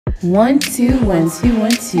1 2 1 2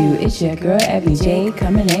 1 2. It's your girl Abby J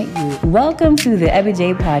coming at you. Welcome to the Abby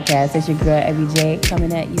J podcast. It's your girl Abby J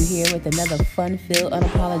coming at you here with another fun-filled,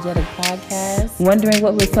 unapologetic podcast. Wondering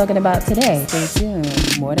what we're talking about today? Stay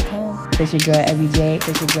tuned. More to come. It's your girl Abby J.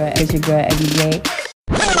 It's your girl Abby J.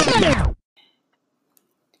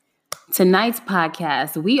 Tonight's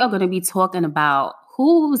podcast, we are going to be talking about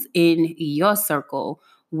who's in your circle.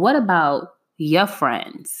 What about your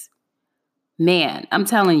friends? Man, I'm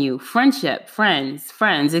telling you, friendship, friends,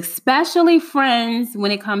 especially friends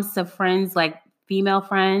when it comes to friends like female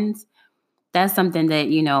friends, that's something that,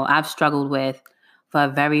 I've struggled with for a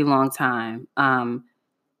very long time. I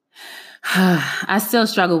still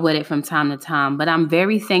struggle with it from time to time, but I'm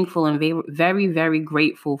very thankful and very, very, very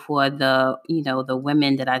grateful for the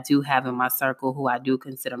women that I do have in my circle who I do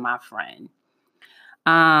consider my friend.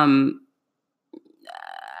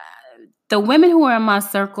 The women who are in my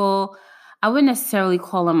circle, I wouldn't necessarily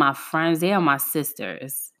call them my friends. They are my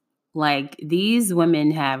sisters. Like, these women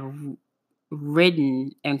have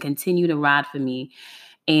ridden and continue to ride for me.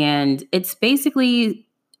 And it's basically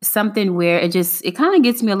something where it kind of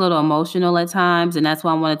gets me a little emotional at times. And that's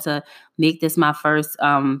why I wanted to make this my first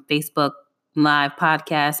Facebook Live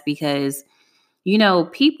podcast because,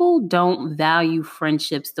 people don't value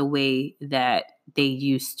friendships the way that they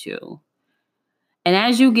used to. And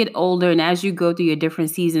as you get older and as you go through your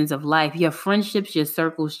different seasons of life, your friendships, your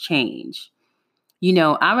circles change.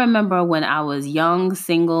 I remember when I was young,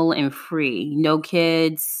 single, and free, no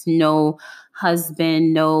kids, no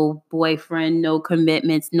husband, no boyfriend, no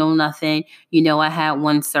commitments, no nothing. I had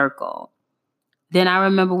one circle. Then I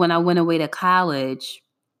remember when I went away to college,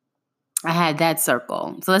 I had that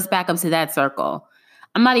circle. So let's back up to that circle.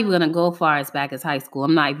 I'm not even going to go far as back as high school.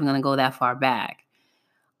 I'm not even going to go that far back.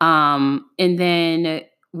 And then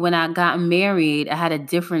when I got married, I had a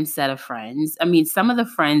different set of friends. I mean, some of the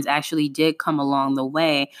friends actually did come along the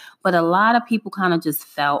way, but a lot of people kind of just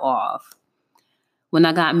fell off. When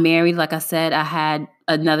I got married, like I said, I had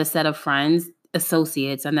another set of friends,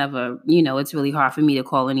 associates. I never, it's really hard for me to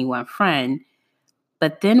call anyone friend.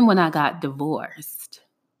 But then when I got divorced,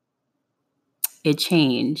 it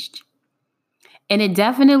changed. And it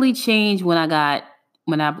definitely changed when I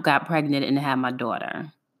got pregnant and had my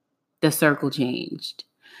daughter. The circle changed.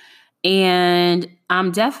 And I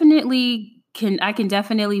can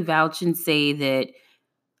definitely vouch and say that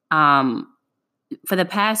for the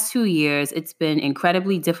past 2 years, it's been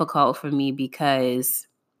incredibly difficult for me because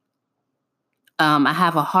I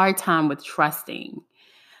have a hard time with trusting.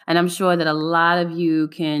 And I'm sure that a lot of you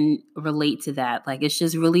can relate to that. Like, it's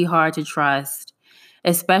just really hard to trust,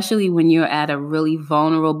 especially when you're at a really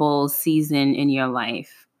vulnerable season in your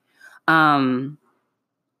life.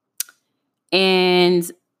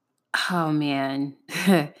 And oh man,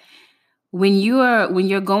 when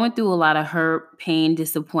you're going through a lot of hurt, pain,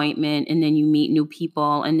 disappointment, and then you meet new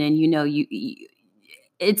people, and then you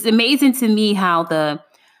it's amazing to me how the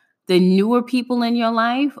newer people in your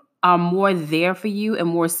life are more there for you and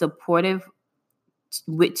more supportive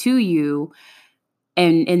to you,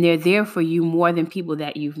 and they're there for you more than people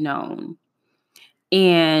that you've known.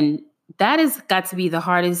 And that has got to be the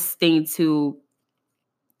hardest thing to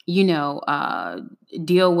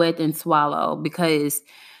deal with and swallow, because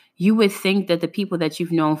you would think that the people that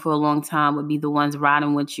you've known for a long time would be the ones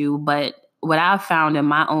riding with you. But what I've found in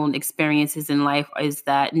my own experiences in life is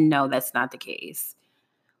that no, that's not the case.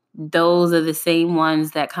 Those are the same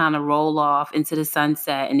ones that kind of roll off into the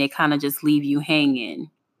sunset and they kind of just leave you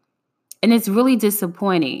hanging. And it's really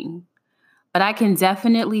disappointing. But I can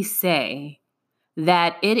definitely say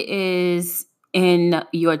that it is in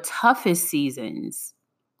your toughest seasons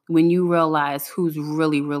when you realize who's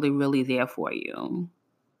really, really, really there for you.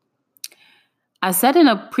 I said in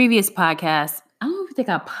a previous podcast, I don't think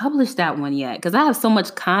I published that one yet because I have so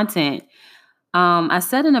much content. I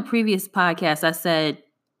said in a previous podcast, I said,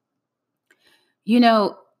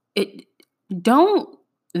 don't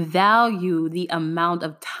value the amount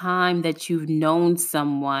of time that you've known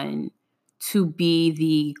someone to be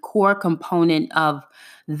the core component of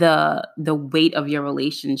the weight of your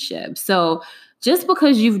relationship. So just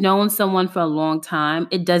because you've known someone for a long time,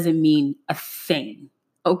 it doesn't mean a thing,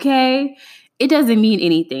 okay? It doesn't mean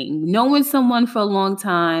anything. Knowing someone for a long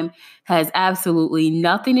time has absolutely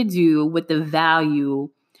nothing to do with the value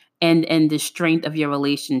and the strength of your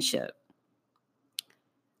relationship.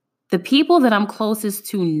 The people that I'm closest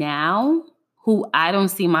to now, who I don't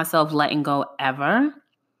see myself letting go ever,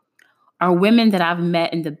 are women that I've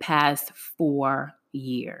met in the past 4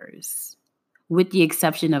 years, with the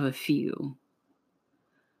exception of a few.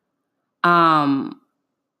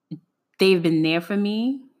 They've been there for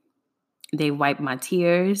me. They wiped my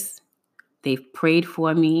tears. They've prayed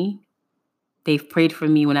for me. They've prayed for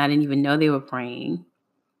me when I didn't even know they were praying.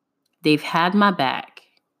 They've had my back.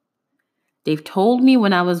 They've told me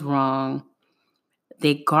when I was wrong.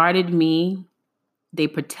 They guarded me. They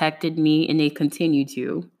protected me, and they continue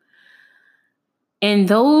to. And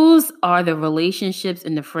those are the relationships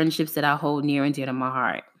and the friendships that I hold near and dear to my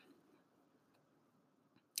heart.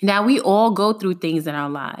 Now, we all go through things in our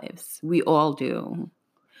lives. We all do.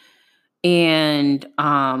 And,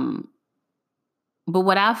 but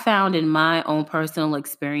what I found in my own personal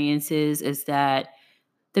experiences is that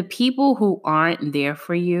the people who aren't there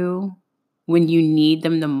for you when you need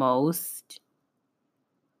them the most,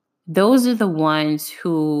 those are the ones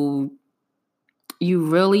who you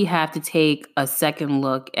really have to take a second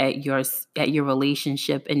look at your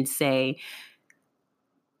relationship and say,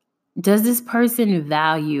 does this person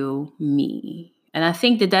value me? And I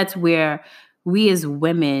think that that's where we as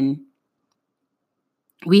women,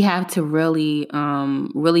 we have to really,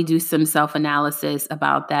 really do some self-analysis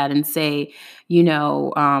about that and say,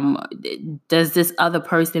 does this other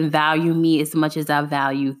person value me as much as I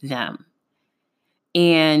value them?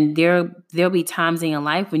 And there'll be times in your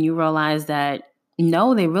life when you realize that,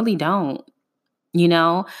 no, they really don't.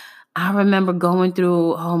 I remember going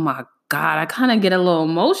through, oh my God, I kind of get a little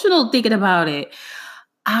emotional thinking about it.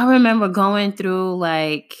 I remember going through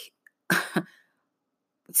like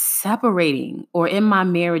separating or in my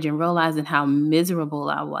marriage and realizing how miserable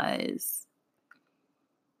I was.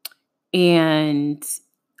 And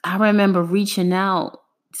I remember reaching out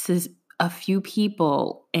to a few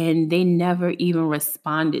people and they never even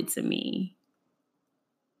responded to me.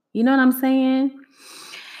 You know what I'm saying?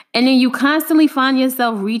 And then you constantly find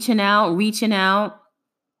yourself reaching out,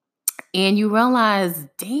 and you realize,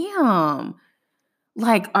 damn,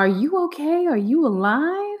 like, are you okay? Are you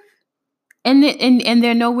alive? And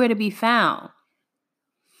they're nowhere to be found.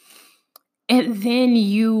 And then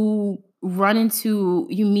you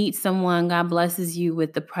meet someone, God blesses you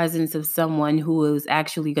with the presence of someone who is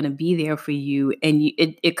actually going to be there for you. And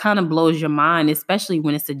it kind of blows your mind, especially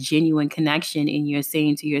when it's a genuine connection and you're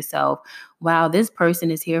saying to yourself, wow, this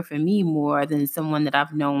person is here for me more than someone that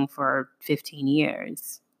I've known for 15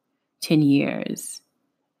 years, 10 years.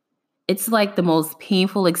 It's like the most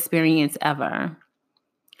painful experience ever.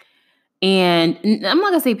 And I'm not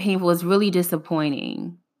going to say painful, it's really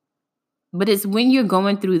disappointing. But it's when you're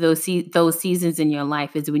going through those seasons in your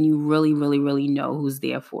life is when you really, really, really know who's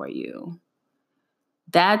there for you.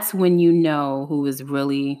 That's when you know who is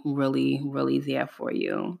really, really, really there for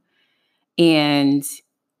you. And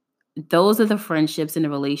those are the friendships and the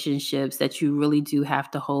relationships that you really do have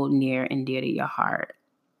to hold near and dear to your heart.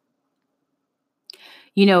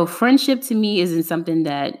 Friendship to me isn't something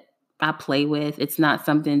that I play with. It's not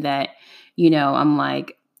something that, I'm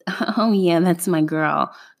like, oh yeah, that's my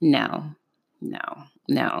girl. No.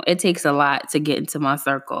 It takes a lot to get into my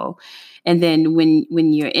circle. And then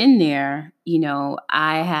when you're in there,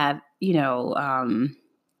 I have,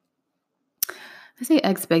 I say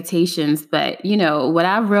expectations, but what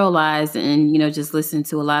I've realized and, just listen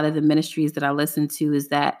to a lot of the ministries that I listen to is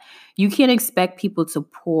that you can't expect people to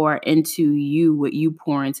pour into you what you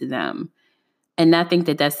pour into them. And I think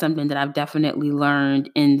that that's something that I've definitely learned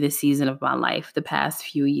in this season of my life, the past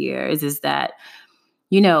few years, is that,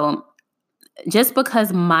 just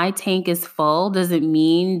because my tank is full doesn't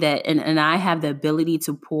mean that, and I have the ability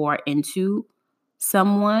to pour into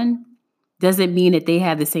someone, doesn't mean that they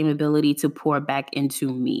have the same ability to pour back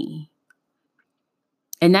into me.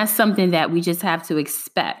 And that's something that we just have to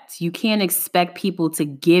expect. You can't expect people to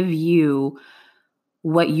give you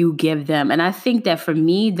what you give them. And I think that for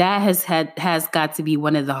me, that has got to be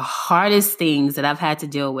one of the hardest things that I've had to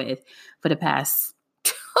deal with for the past,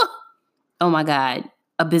 oh my God,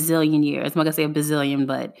 a bazillion years. I'm not gonna say a bazillion,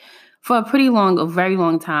 but for a very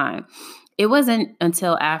long time. It wasn't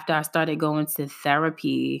until after I started going to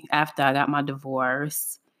therapy, after I got my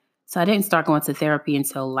divorce. So I didn't start going to therapy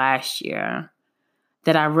until last year,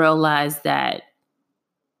 that I realized that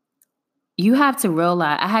I had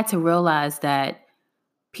to realize that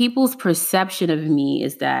people's perception of me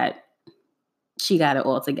is that she got it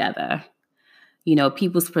all together.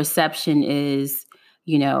 People's perception is,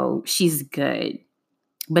 she's good.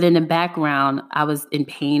 But in the background, I was in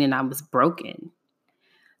pain and I was broken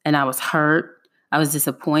and I was hurt. I was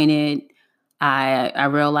disappointed. I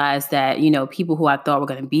realized that, people who I thought were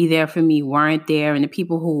going to be there for me weren't there. And the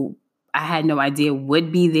people who I had no idea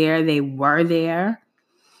would be there, they were there.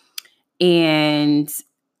 And,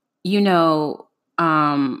 it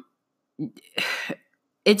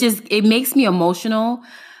makes me emotional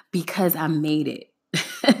because I made it.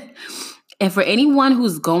 And for anyone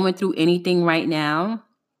who's going through anything right now,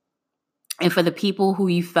 and for the people who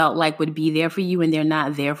you felt like would be there for you and they're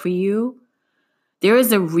not there for you, there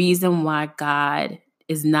is a reason why God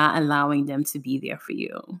is not allowing them to be there for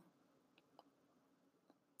you.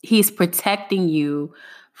 He's protecting you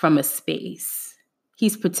from a space.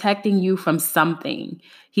 He's protecting you from something.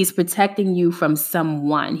 He's protecting you from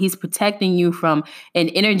someone. He's protecting you from an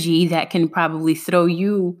energy that can probably throw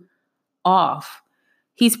you off.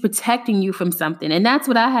 He's protecting you from something. And that's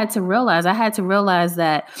what I had to realize. I had to realize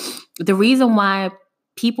that the reason why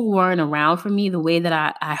people weren't around for me the way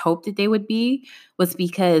that I hoped that they would be was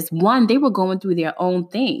because, one, they were going through their own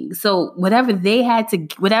thing. So whatever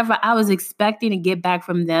I was expecting to get back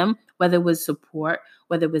from them, whether it was support,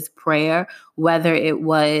 whether it was prayer, whether it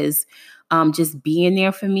was just being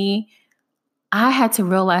there for me, I had to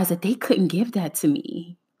realize that they couldn't give that to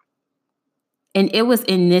me. And it was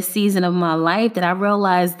in this season of my life that I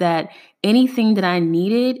realized that anything that I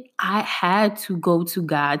needed, I had to go to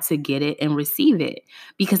God to get it and receive it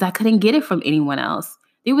because I couldn't get it from anyone else.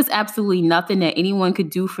 There was absolutely nothing that anyone could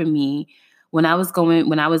do for me when I was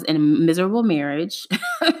in a miserable marriage,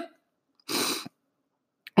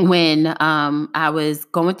 when I was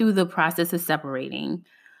going through the process of separating,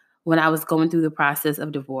 when I was going through the process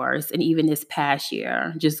of divorce, and even this past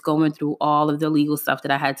year, just going through all of the legal stuff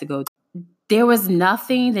that I had to go through. There was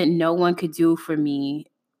nothing that no one could do for me,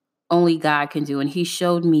 only God can do. And he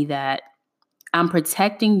showed me that I'm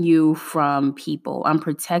protecting you from people. I'm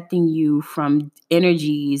protecting you from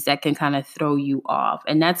energies that can kind of throw you off.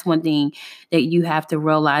 And that's one thing that you have to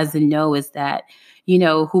realize and know is that,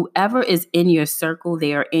 whoever is in your circle,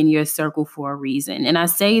 they are in your circle for a reason. And I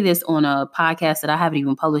say this on a podcast that I haven't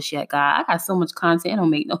even published yet, God. I got so much content, it don't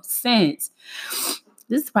make no sense.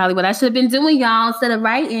 This is probably what I should have been doing, y'all, instead of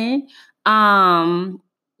writing.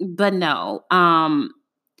 But no,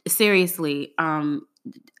 seriously,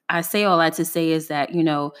 I say all that to say is that,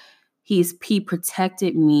 he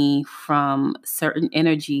protected me from certain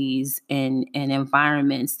energies and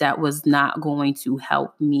environments that was not going to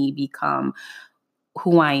help me become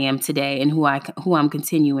who I am today and who I'm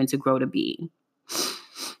continuing to grow to be.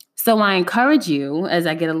 So I encourage you, as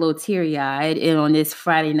I get a little teary-eyed and on this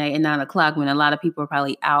Friday night at 9:00 when a lot of people are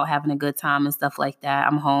probably out having a good time and stuff like that.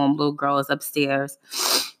 I'm home, little girl is upstairs.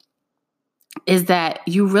 Is that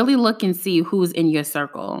you really look and see who's in your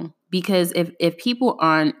circle. Because if people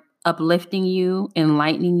aren't uplifting you,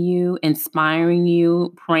 enlightening you, inspiring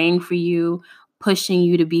you, praying for you, pushing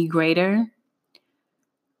you to be greater,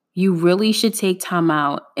 you really should take time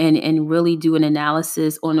out and really do an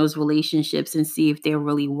analysis on those relationships and see if they're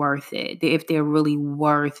really worth it, if they're really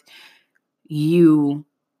worth you,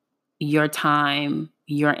 your time,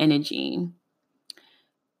 your energy.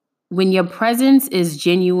 When your presence is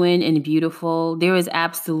genuine and beautiful, there is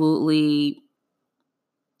absolutely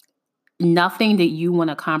nothing that you want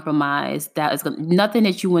to compromise, nothing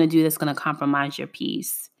that you want to do that's going to compromise your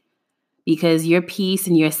peace. Because your peace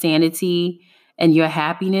and your sanity and your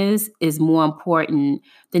happiness is more important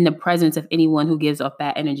than the presence of anyone who gives off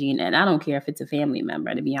bad energy. And I don't care if it's a family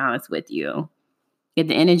member, to be honest with you. If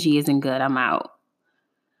the energy isn't good, I'm out.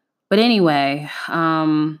 But anyway,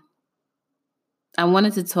 I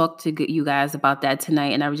wanted to talk to you guys about that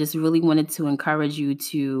tonight. And I just really wanted to encourage you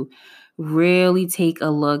to really take a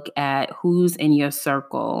look at who's in your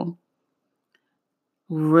circle.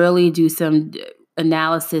 Really do some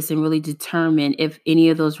analysis and really determine if any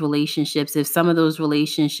of those relationships, if some of those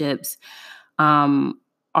relationships are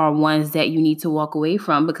ones that you need to walk away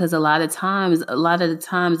from. Because a lot of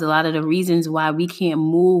the reasons why we can't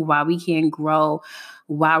move, why we can't grow,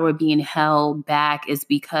 why we're being held back is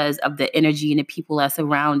because of the energy and the people that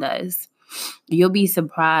surround us. You'll be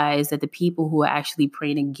surprised at the people who are actually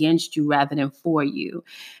praying against you rather than for you.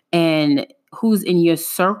 And who's in your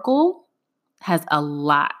circle has a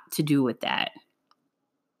lot to do with that.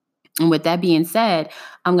 And with that being said,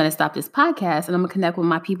 I'm going to stop this podcast and I'm going to connect with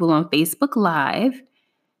my people on Facebook Live.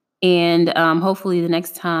 And hopefully the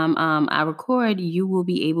next time I record, you will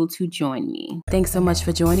be able to join me. Thanks so much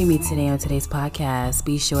for joining me today on today's podcast.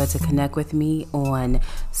 Be sure to connect with me on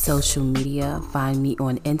social media. Find me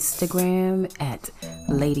on Instagram at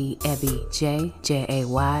Lady Ebby J,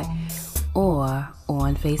 J-A-Y, or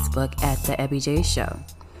on Facebook at The Ebby J Show.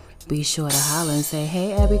 Be sure to holler and say,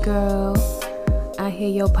 hey, Ebby girl, I hear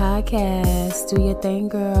your podcast. Do your thing,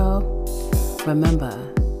 girl.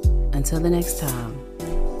 Remember, until the next time,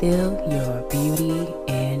 feel your beauty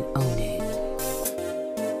and own it.